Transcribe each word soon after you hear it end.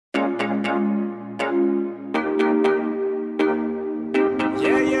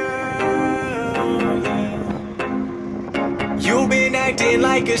acting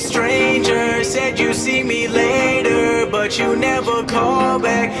like a stranger. Said you see me later, but you never call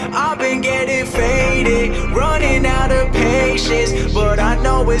back. I've been getting faded, running out of patience, but I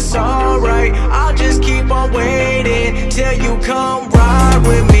know it's alright. I'll just keep on waiting till you come ride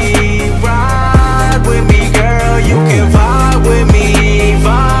with me. Ride with me, girl, you can vibe with me.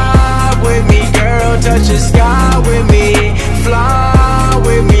 Vibe with me, girl, touch the sky with me. Fly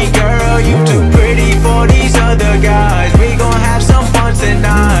with me, girl, you too pretty for these other guys. We gon' have some fun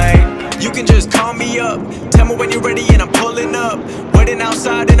tonight. You can just call me up, tell me when you're ready and I'm pulling up. Waiting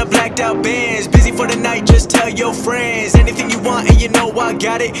outside in a blacked out Benz, busy for the night, just tell your friends. Anything you want and you know I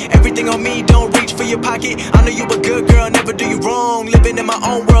got it. Everything on me, don't reach for your pocket. I know you a good girl, never do you wrong. Living in my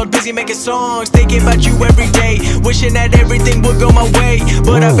own world, busy making songs, thinking about you every day, wishing that everything would go my way.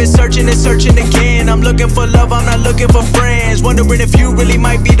 But I've been searching and searching again. I'm looking for love, I'm not looking for friends. Wondering if you really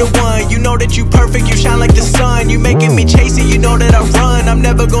might be the one. You know that you perfect, you shine like the sun. You making me chase it, you know that I run. I'm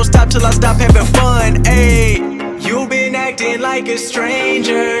never gonna stop till I stop having fun. Ayy, you've been acting like a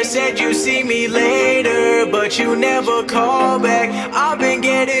stranger. Said you see me later, but you never call back. I've been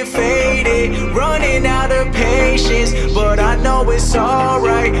getting faded, running out of patience, but I know it's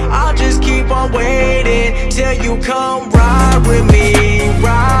alright. I'll just keep on waiting till you come ride with me.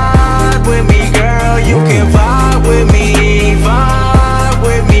 Ride with me, girl, you can vibe with me. Vibe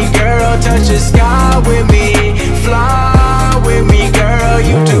with me, girl, touch the sky with me. Fly with me, girl,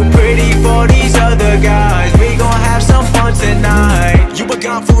 you too pretty for these other guys. We gon' have some fun tonight. You were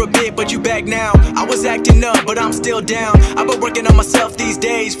gone for a bit, but you back now. I was acting up, but I'm still down. I've been working on myself these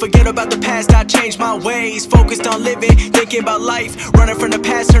days. Forget about the past, I changed my ways. Focused on living, thinking about life. Running from the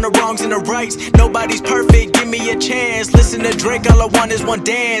past, turn the wrongs into rights. Nobody's perfect, give me a chance. Listen to Drake, all I want is one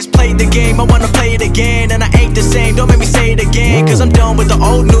dance. Play the game, I wanna play it again. And I ain't the same, don't make me say it again. Cause I'm done with the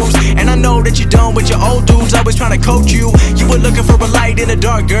old news, and I know that you're done with your old dudes. Always trying to coach you. You were looking for a light in the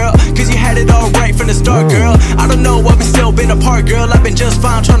dark, girl, cause you had it all right from the start, girl. I don't know why we still been apart, girl. I've been just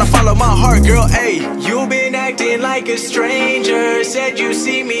fine trying to follow my heart, girl. Ayy, you've been acting like a stranger. Said you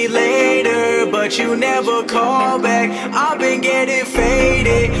see me later, but you never call back. I've been getting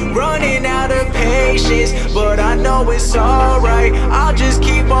faded, running out of patience, but I know it's alright. I'll just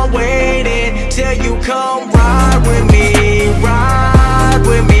keep on waiting till you come right.